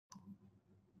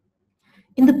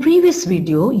In the previous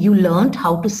video, you learned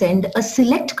how to send a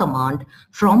select command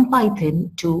from Python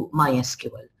to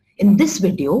MySQL. In this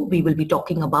video, we will be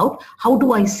talking about how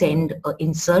do I send an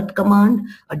insert command,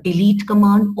 a delete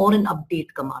command, or an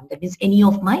update command. That is any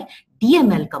of my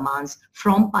DML commands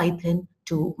from Python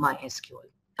to MySQL.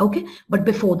 Okay, but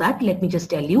before that, let me just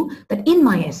tell you that in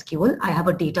MySQL, I have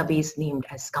a database named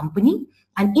as company.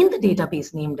 And in the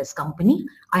database named as company,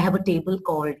 I have a table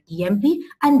called EMP,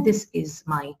 and this is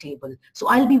my table. So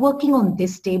I'll be working on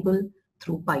this table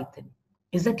through Python.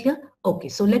 Is that clear? Okay,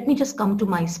 so let me just come to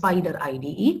my Spider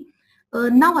IDE.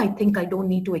 Now I think I don't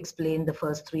need to explain the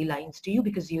first 3 lines to you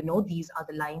because you know these are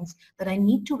the lines that I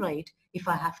need to write if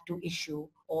I have to issue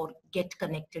or get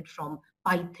connected from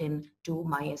Python to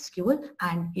MySQL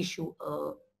and issue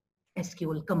a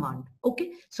SQL command.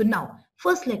 Okay, so now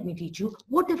first let me teach you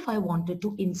what if I wanted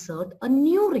to insert a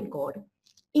new record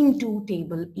into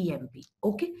table EMP.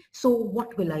 Okay, so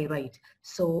what will I write?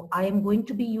 So I am going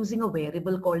to be using a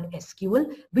variable called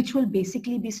SQL, which will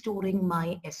basically be storing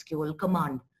my SQL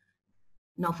command.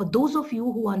 Now, for those of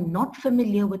you who are not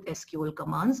familiar with SQL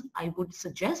commands, I would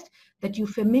suggest that you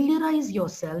familiarize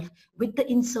yourself with the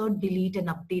insert, delete, and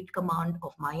update command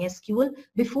of MySQL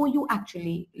before you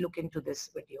actually look into this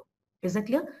video. Is that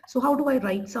clear? So how do I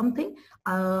write something?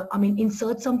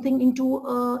 Insert something into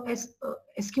a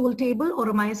SQL table or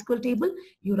a MySQL table.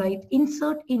 You write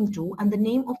insert into, and the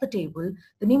name of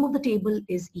the table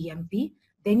is EMP.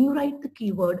 Then you write the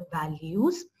keyword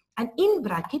values. And in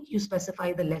bracket, you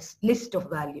specify the list of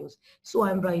values. So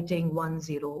I'm writing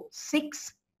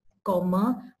 106,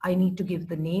 comma, I need to give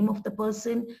the name of the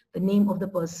person. The name of the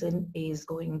person is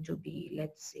going to be,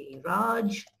 let's say,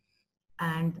 Raj.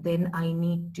 And then I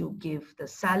need to give the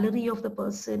salary of the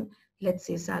person. Let's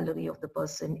say salary of the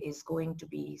person is going to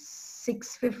be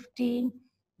 650.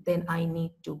 Then I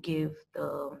need to give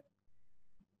the,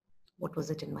 what was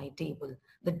it in my table?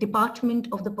 The department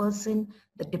of the person.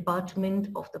 The department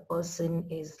of the person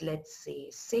is, let's say,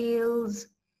 sales.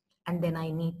 And then I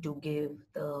need to give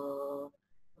the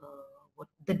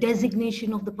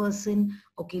designation of the person.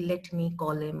 Okay, let me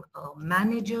call him a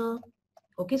manager.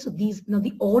 Okay, so now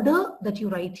the order that you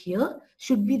write here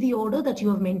should be the order that you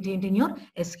have maintained in your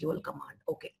SQL command.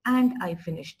 Okay, and I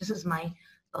finished. This is my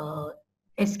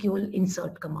SQL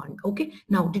insert command. Okay,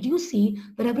 now did you see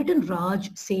that I've written Raj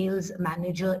sales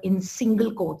manager in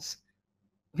single quotes?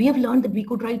 We have learned that we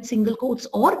could write single quotes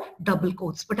or double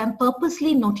quotes, but I'm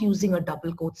purposely not using a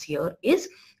double quotes here is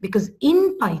because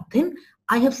in Python,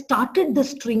 I have started the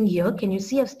string here. Can you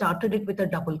see I've started it with a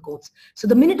double quotes. So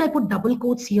the minute I put double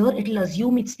quotes here, it'll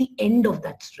assume it's the end of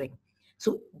that string.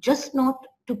 So just not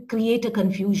to create a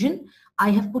confusion,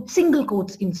 I have put single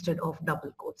quotes instead of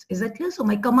double quotes. Is that clear? So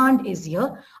my command is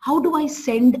here. How do I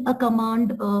send a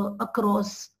command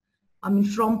across?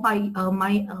 From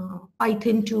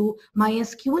Python to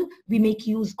MySQL, we make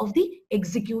use of the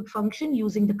execute function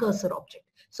using the cursor object.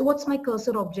 So what's my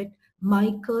cursor object?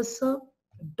 My cursor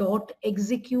dot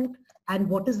execute. And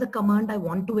what is the command I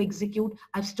want to execute?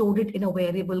 I've stored it in a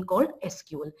variable called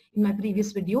SQL. In my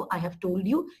previous video, I have told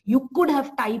you, you could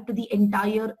have typed the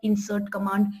entire insert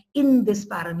command in this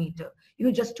parameter,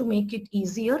 just to make it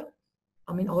easier.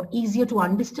 Or easier to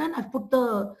understand, I've put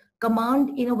the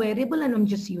command in a variable and I'm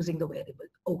just using the variable.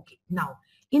 Okay, now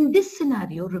in this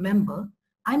scenario, remember,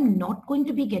 I'm not going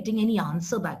to be getting any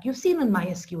answer back. You've seen in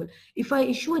MySQL, if I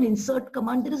issue an insert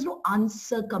command, there is no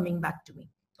answer coming back to me.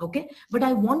 Okay, but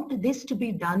I want this to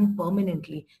be done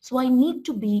permanently. So I need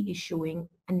to be issuing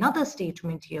another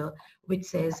statement here, which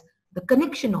says the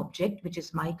connection object, which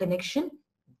is my connection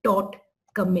dot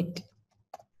commit.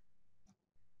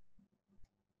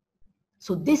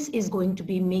 So this is going to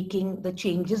be making the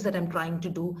changes that I'm trying to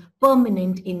do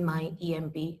permanent in my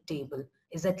EMP table.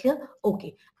 Is that clear?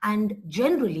 Okay. And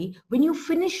generally, when you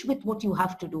finish with what you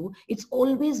have to do, it's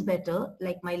always better,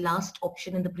 like my last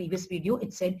option in the previous video,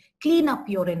 it said, clean up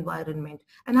your environment.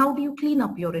 And how do you clean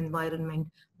up your environment?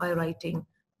 By writing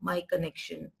my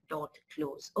connection dot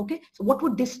close. Okay. So what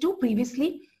would this do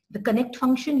previously? The connect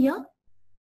function here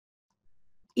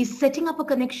is setting up a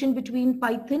connection between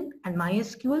Python and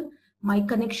MySQL. My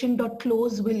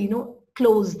connection.close will,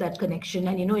 close that connection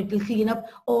and, it will clean up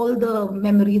all the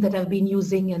memory that I've been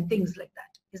using and things like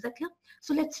that. Is that clear?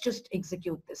 So let's just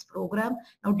execute this program.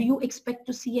 Now, do you expect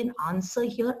to see an answer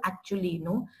here? Actually,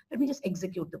 no. Let me just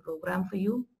execute the program for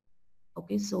you.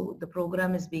 Okay, so the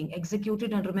program is being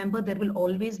executed, and remember there will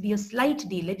always be a slight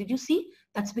delay. Did you see?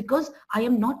 That's because I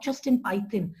am not just in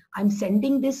Python. I'm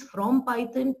sending this from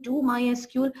Python to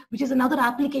MySQL, which is another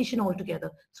application altogether.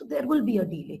 So there will be a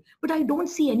delay, but I don't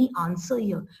see any answer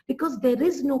here because there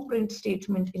is no print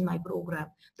statement in my program.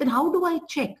 Then how do I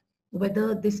check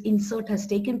whether this insert has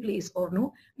taken place or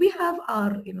no. We have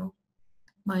our,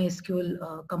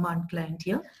 MySQL command client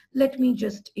here. Let me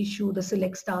just issue the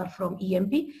select star from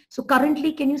EMP. So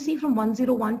currently, can you see from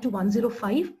 101 to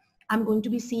 105, I'm going to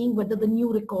be seeing whether the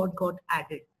new record got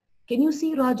added. Can you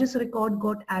see Raj's record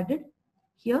got added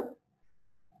here?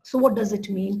 So what does it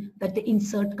mean? That the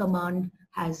insert command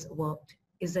has worked.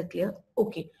 Is that clear?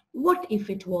 Okay. What if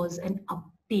it was an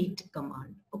update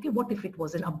command? Okay. What if it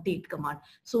was an update command?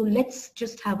 So let's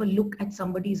just have a look at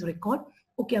somebody's record.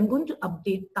 Okay. I'm going to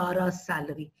update Tara's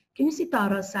salary. Can you see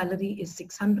Tara's salary is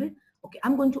 600? Okay.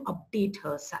 I'm going to update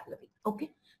her salary. Okay.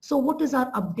 So what is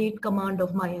our update command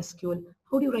of MySQL?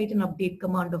 How do you write an update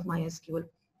command of MySQL?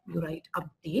 You write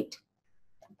update,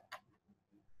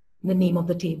 the name of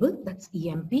the table, that's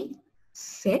EMP,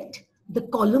 set the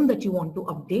column that you want to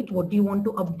update. What do you want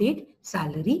to update?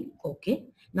 Salary. Okay.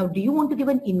 Now, do you want to give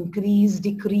an increase,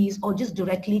 decrease, or just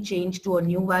directly change to a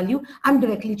new value? I'm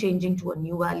directly changing to a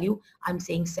new value. I'm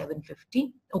saying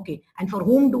 750. Okay. And for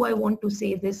whom do I want to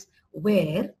say this?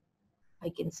 Where I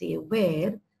can say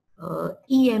where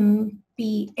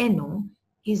EMPNO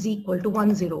is equal to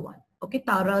 101. Okay,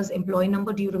 Tara's employee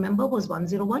number, do you remember, was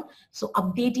 101. So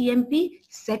update EMP,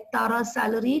 set Tara's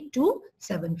salary to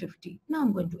 750. Now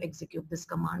I'm going to execute this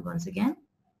command once again.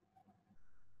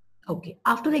 Okay,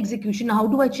 after execution, how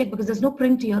do I check? Because there's no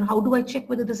print here. How do I check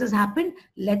whether this has happened?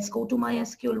 Let's go to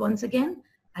MySQL once again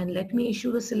and let me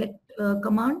issue the select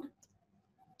command.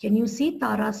 Can you see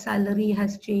Tara's salary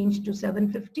has changed to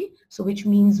 750? So which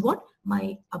means what?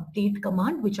 My update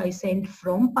command, which I sent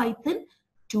from Python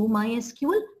to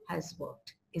MySQL, has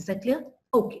worked. Is that clear?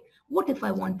 Okay. What if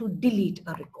I want to delete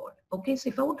a record? Okay. So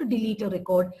if I want to delete a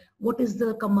record, what is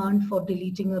the command for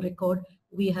deleting a record?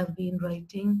 We have been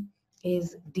writing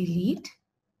is delete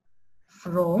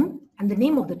from, and the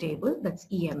name of the table, that's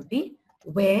EMP,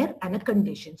 where, and a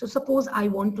condition. So suppose I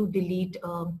want to delete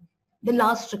the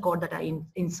last record that I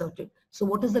inserted. So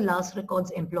what is the last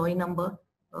record's employee number?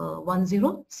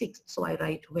 106. So I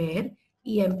write where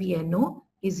EMPNO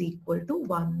is equal to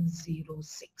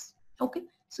 106. Okay.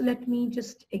 So let me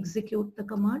just execute the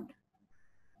command.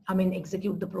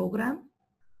 Execute the program.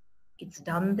 It's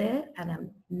done there, and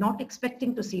I'm not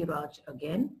expecting to see Raj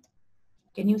again.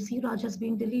 Can you see Raj has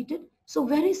been deleted? So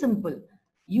very simple.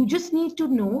 You just need to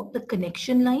know the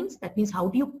connection lines. That means how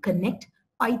do you connect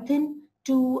Python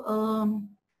to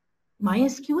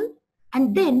MySQL,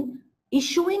 and then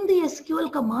issuing the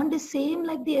SQL command is same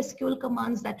like the SQL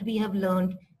commands that we have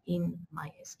learned in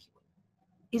MySQL.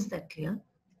 Is that clear?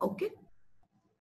 Okay.